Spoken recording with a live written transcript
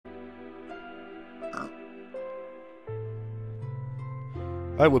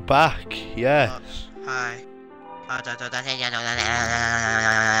Oh, we're back. Yes. Hi.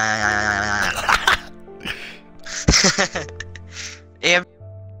 Ian.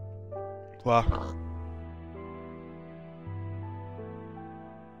 What?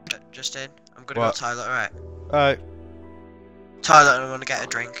 Just in. I'm gonna go to the toilet, alright? Alright. Toilet, and I wanna get a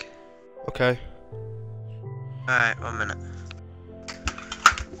drink. Okay. Alright, 1 minute.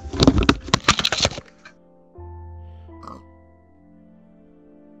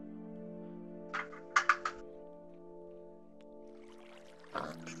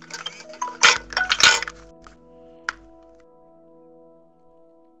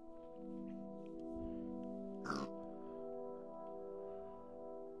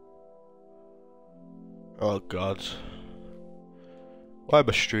 Oh god. Why am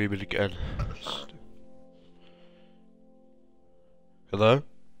I streaming again? Hello?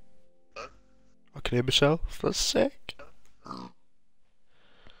 I can hear myself. That's sick.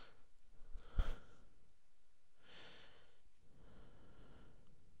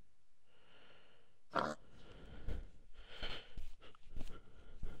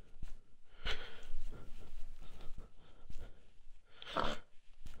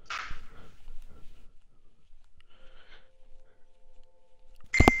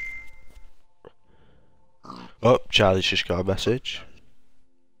 Oh, Charlie's just got a message.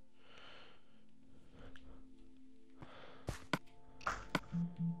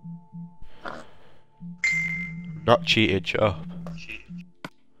 Not cheated, shut up.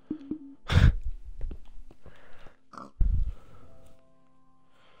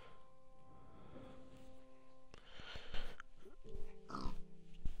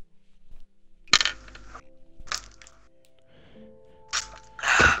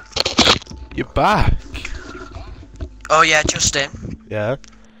 You're back. Oh yeah, just in. Yeah.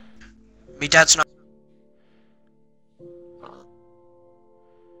 Me dad's not.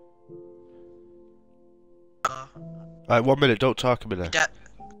 Alright, 1 minute, don't talk a minute. Dad.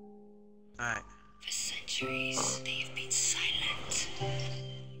 Alright. For centuries, they've been silent.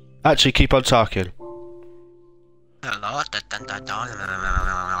 Actually, keep on talking. Hello.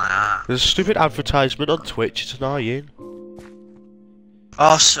 There's a stupid advertisement on Twitch, it's annoying.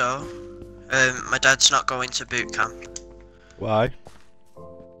 Also, my dad's not going to boot camp. Why?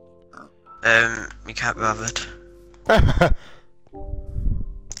 He can't be bothered.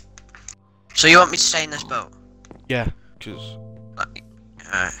 So you want me to stay in this boat? Yeah, cause...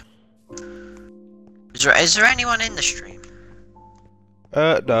 Alright. Is there anyone in the stream?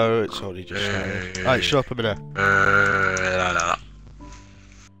 No, it's only just... Alright, shut up a minute. Is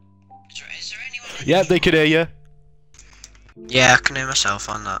there anyone in Yeah, they can hear you. Yeah, I can hear myself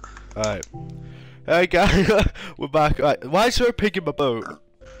on that. Alright. Hey guys, we're back. Right. Why is there a pig in my boat?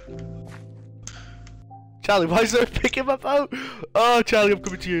 Charlie, why is there a pig in my boat? Oh, Charlie, I'm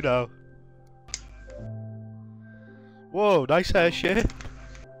coming to you now. Whoa, nice airship.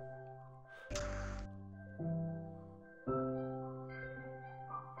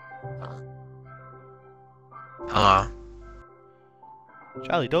 Hello.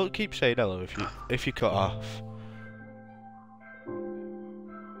 Charlie, don't keep saying hello if you cut off.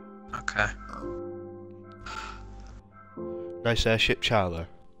 Okay. Nice airship, Charlie.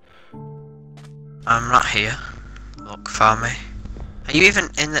 I'm not here. Look for me. Are you even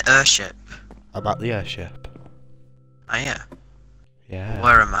in the airship? I'm at the airship. Are you? Yeah.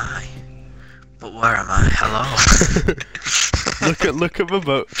 Where am I? But where am I? Hello. look at my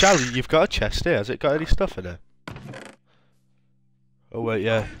boat. Charlie, you've got a chest here. Has it got any stuff in it? Oh wait,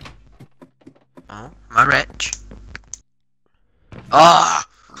 yeah. Oh, am I rich? Ah!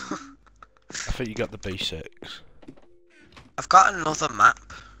 I think you got the basics. I've got another map.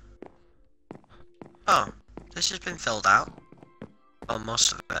 Oh, this has been filled out. Well,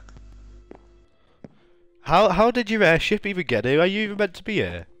 most of it. How did your airship even get here? Are you even meant to be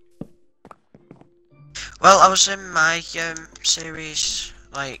here? Well, I was in my series,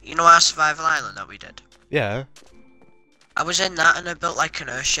 like, you know our Survival Island that we did? Yeah. I was in that and I built like an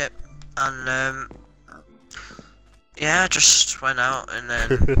airship and yeah, I just went out and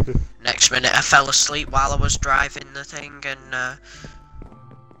then next minute I fell asleep while I was driving the thing and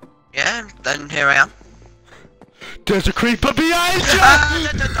yeah, then here I am. There's a creeper behind you!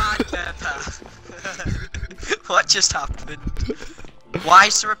 What just happened? Why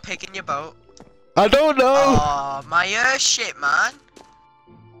is there a pig in your boat? I don't know! Oh, my airship, man!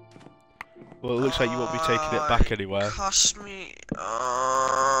 Well, it looks like you won't be taking it back anywhere. Cost me.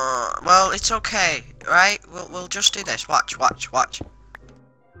 Well, it's okay, right? We'll just do this. Watch. Right.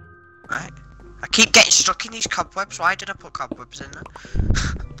 I keep getting stuck in these cobwebs. Why did I put cobwebs in there?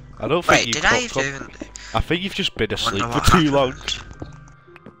 I don't think Wait, you did I even? I think you've just been asleep Wonder for what too long. happened.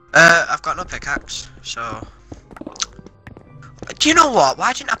 I've got no pickaxe, so... Do you know what?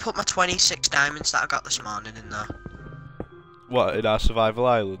 Why didn't I put my 26 diamonds that I got this morning in there? What, in our survival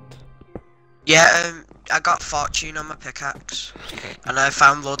island? Yeah, I got fortune on my pickaxe. And I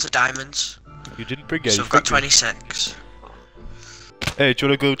found loads of diamonds. You didn't bring anything. So I've got 26. Hey, do you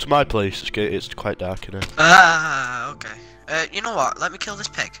want to go to my place? It's quite dark in here. Ah, okay. You know what? Let me kill this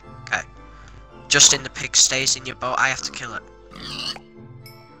pig. Okay. Just in the pig stays in your boat, I have to kill it.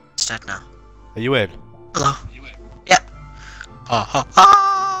 It's dead now. Are you in? Hello? Yep.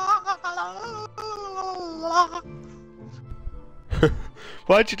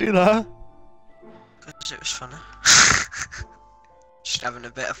 Why'd you do that? Because it was funny. Just having a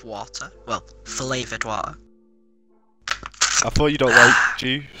bit of water. Well, flavoured water. I thought you don't like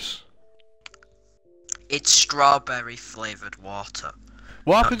juice. It's strawberry flavoured water.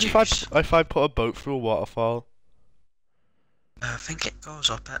 What Not happens if I put a boat through a waterfall? I think it goes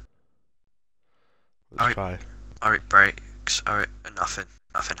up it. Let's try. Or it breaks. Or it... Nothing.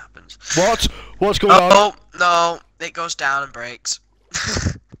 Nothing happens. What? What's going on? Oh, no. It goes down and breaks.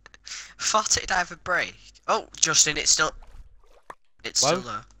 Thought it'd either break. Oh, Justin, it's still... It's What? still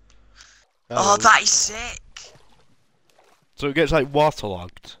there. Oh, that is sick. So it gets like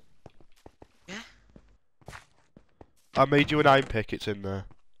waterlogged? Yeah. I made you an iron pick, it's in there.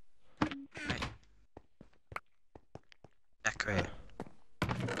 Decorate.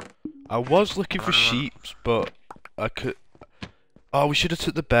 I was looking for sheep, but I could... Oh, we should have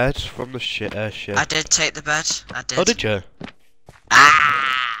took the bed from the shed. I did take the bed. I did. Oh, did you?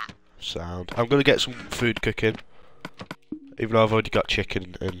 Ah! Sound. I'm gonna get some food cooking. Even though I've already got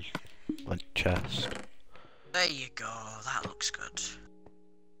chicken in my chest. There you go. That looks good.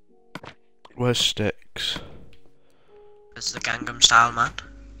 Where's sticks? There's the Gangnam Style man.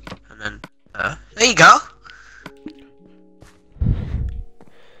 And then... there you go!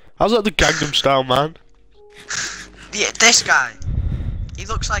 How's that the Gangnam Style man? Yeah, this guy. He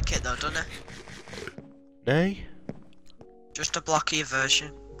looks like it though, doesn't he? Nay? Just a blockier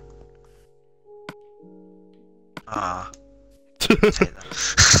version. Ah. Take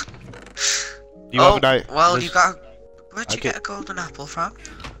that. You have a night. Well, you got. Where'd you get a golden apple from?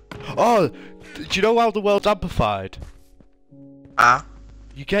 Oh, do you know how the world's amplified? Ah.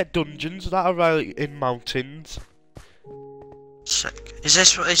 You get dungeons that are like in mountains. Sick. Is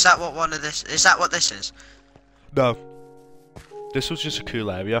that what one of this? Is that what this is? No. This was just a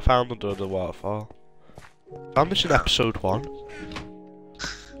cool area I found under the waterfall. Found this in episode 1.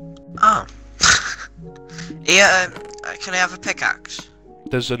 Oh. Yeah. Can I have a pickaxe?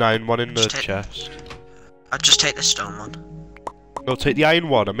 There's an iron one in the Just take- chest. I'll just take the stone one. No, take the iron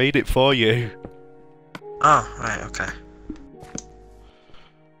one. I made it for you. Oh, right, okay.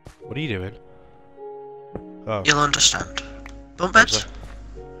 What are you doing? Oh. You'll understand. Bunk beds?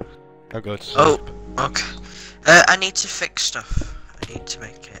 I'm going to sleep. Oh, okay. I need to fix stuff. I need to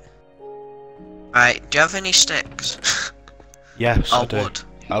make it. Right, do you have any sticks? Yes, Oh, I do. wood.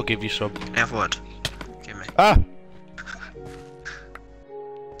 I'll give you some. Can I have wood? Give me. Ah!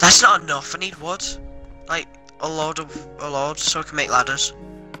 That's not enough, I need wood. Like, a load, so I can make ladders.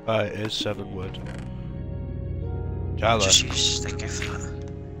 Right, it is 7 wood. Jala, Just use thingy for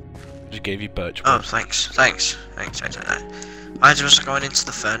that. just gave you birch Oh, wood. thanks. Why was I going into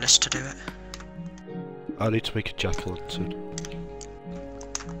the furnace to do it? I need to make a jack-o'-lantern.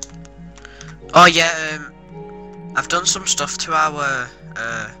 Oh yeah, I've done some stuff to our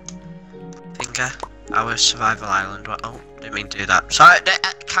finger, our survival island. Oh, didn't mean to do that. Sorry,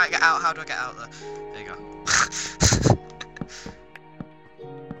 I can't get out. How do I get out there? There you go.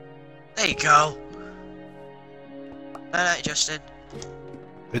 There you go. Night, Justin.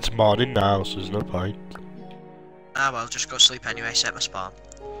 It's morning now, so there's no point. Ah well, just go sleep anyway. Set my spawn.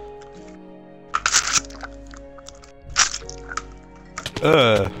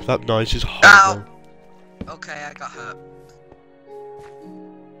 That noise is horrible. Okay, I got hurt.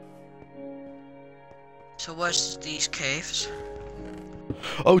 So where's these caves?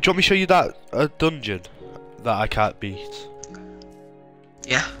 Oh, do you want me to show you that dungeon that I can't beat?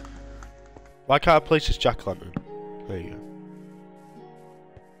 Yeah. Why can't I place this jack-o'-lantern? There you go.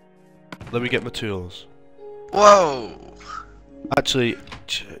 Let me get my tools. Whoa! Actually,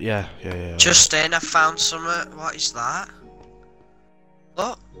 yeah. Justin, I found some. What is that?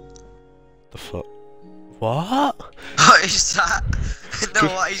 What? The foot. What? What is that? No,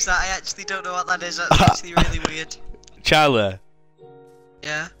 what is that? I actually don't know what that is. That's actually really weird. Charlie,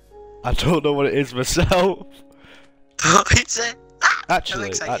 Yeah. I don't know what it is myself. What is it? Ah, I'm Actually,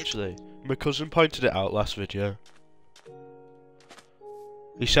 excited. my cousin pointed it out last video.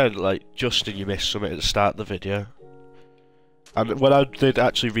 He said, like, Justin, you missed something at the start of the video. And when I did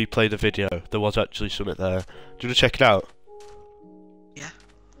actually replay the video, there was actually something there. Do you want to check it out? Yeah.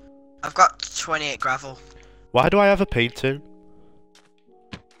 I've got 28 gravel. Why do I have a painting?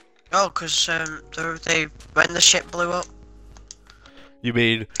 Oh, cause they when the ship blew up. You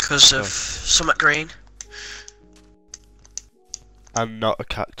mean... Because of Summit Green. and not a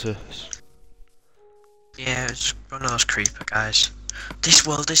cactus? Yeah, it's one of those creeper guys. This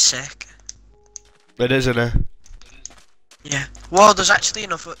world is sick. It is, isn't it? Yeah. Whoa, there's actually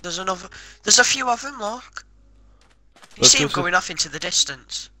another. There's a few of them. Look. You Let's see go them to- going off into the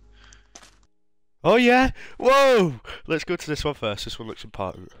distance. Oh yeah! Whoa! Let's go to this one first. This one looks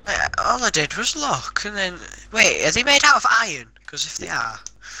important. All I did was look, and then wait. Are they made out of iron? Because if they are,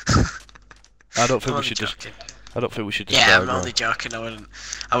 I don't think I'm we only should just. joking. I don't think we should just. Yeah, go I'm now. only joking. I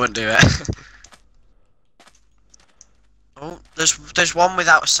wouldn't do it. Oh, there's one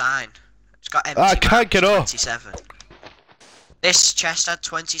without a sign. It's got empty I can't maps, get up. 27. This chest had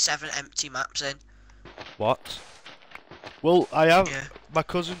 27 empty maps in. What? Well, I have. Yeah. My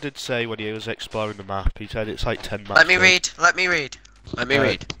cousin did say when he was exploring the map, he said it's like 10 maps. Let me long. read. Let me read. Let me Right,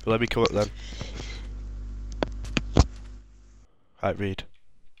 read. Let me come up then. Right, read.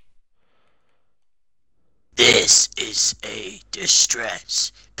 This is a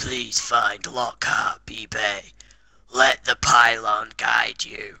distress. Please find Lockhart B Bay. Let the pylon guide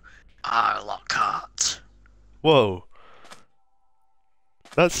you. R. Lockhart. Whoa.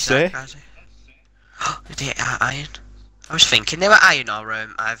 That's Is that sick. crazy? They are iron. I was thinking they were iron or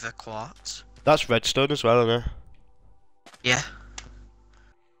either quartz. That's redstone as well, isn't it? Yeah.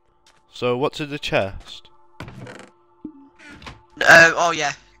 So what's in the chest? Oh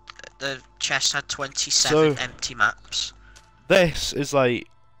yeah. The chest had 27 So- empty maps. This is like,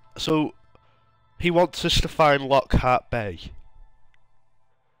 so he wants us to find Lockhart Bay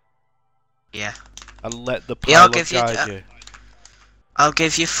Yeah. and let the Yeah, I'll pylon give you guide that. you. I'll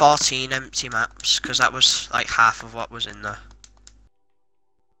give you 14 empty maps because that was like half of what was in there.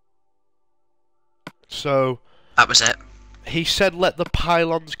 So That was it. he said let the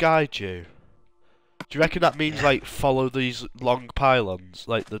pylons guide you. Do you reckon that means Yeah. like follow these long pylons,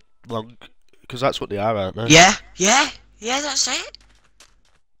 like the long, because that's what they are, aren't they? Yeah. That's it.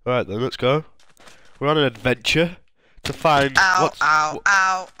 Right then, let's go. We're on an adventure to find Ow!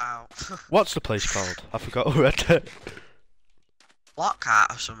 Ow! what's the place called? I forgot already.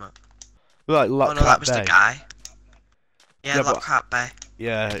 Lockhart or something. Like Oh Lockhart no, that was Bay. the guy. Yeah, Yeah, but- Lockhart Bay.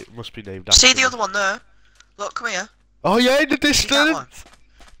 Yeah, it must be named after. See the him. other one there? Look, come here. Oh yeah, in the See that one? distance.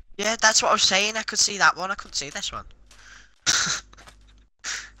 Yeah, that's what I was saying. I could see that one. I couldn't see this one.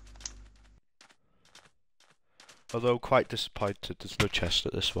 Although quite disappointed, there's no chest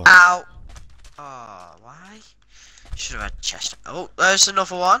at this one. Ow! Oh, why? Should have had chest. Oh, there's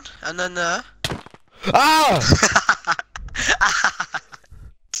another one, and then there. Ah!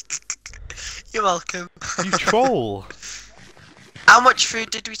 You're welcome. You troll! How much food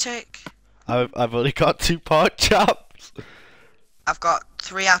did we take? I've only got 2 pork chops. I've got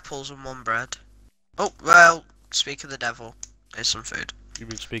 3 apples and 1 bread. Oh, well, speak of the devil. Here's some food. You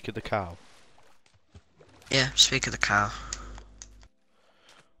mean speak of the cow? Yeah, speak of the cow.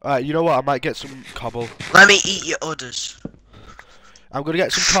 Alright, you know what? I might get some cobble. Let me eat your udders. I'm gonna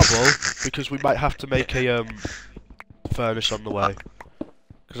get some cobble because we might have to make a furnace on the way.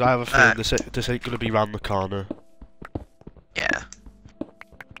 Because I have a feeling this ain't gonna be round the corner. Yeah.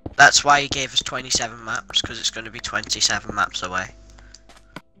 That's why he gave us 27 maps, because it's going to be 27 maps away.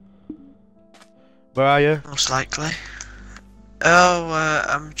 Where are you? Most likely. Oh,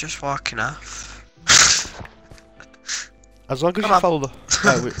 I'm just walking off. As long as Come you on. follow the.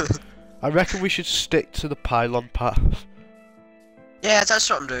 Right, I reckon we should stick to the pylon path. Yeah, that's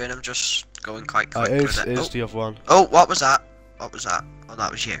what I'm doing. I'm just going quite quick Here's with it. the other one. Oh, what was that? What was that? Oh, that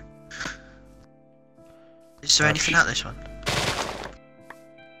was you. Is there Oh, anything shit. at this one?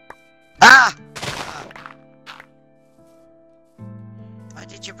 Ah! Why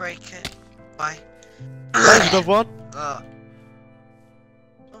did you break it? Why? There's another one. Oh.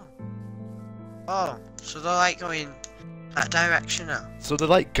 Oh, so they're like going that direction now. So they're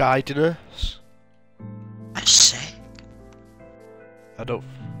like guiding us. That's sick. I don't.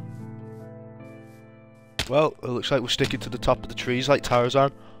 Well, it looks like we're sticking to the top of the trees like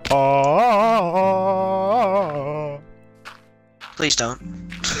Tarzan. Oh. Please don't.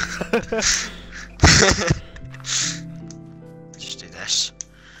 Just do this.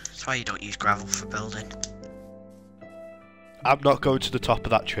 That's why you don't use gravel for building. I'm not going to the top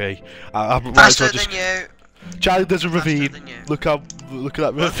of that tree. I might as Faster well just. than you. Charlie, there's a Faster ravine. than you. Look at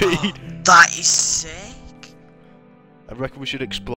that ravine. That is sick. I reckon we should explore.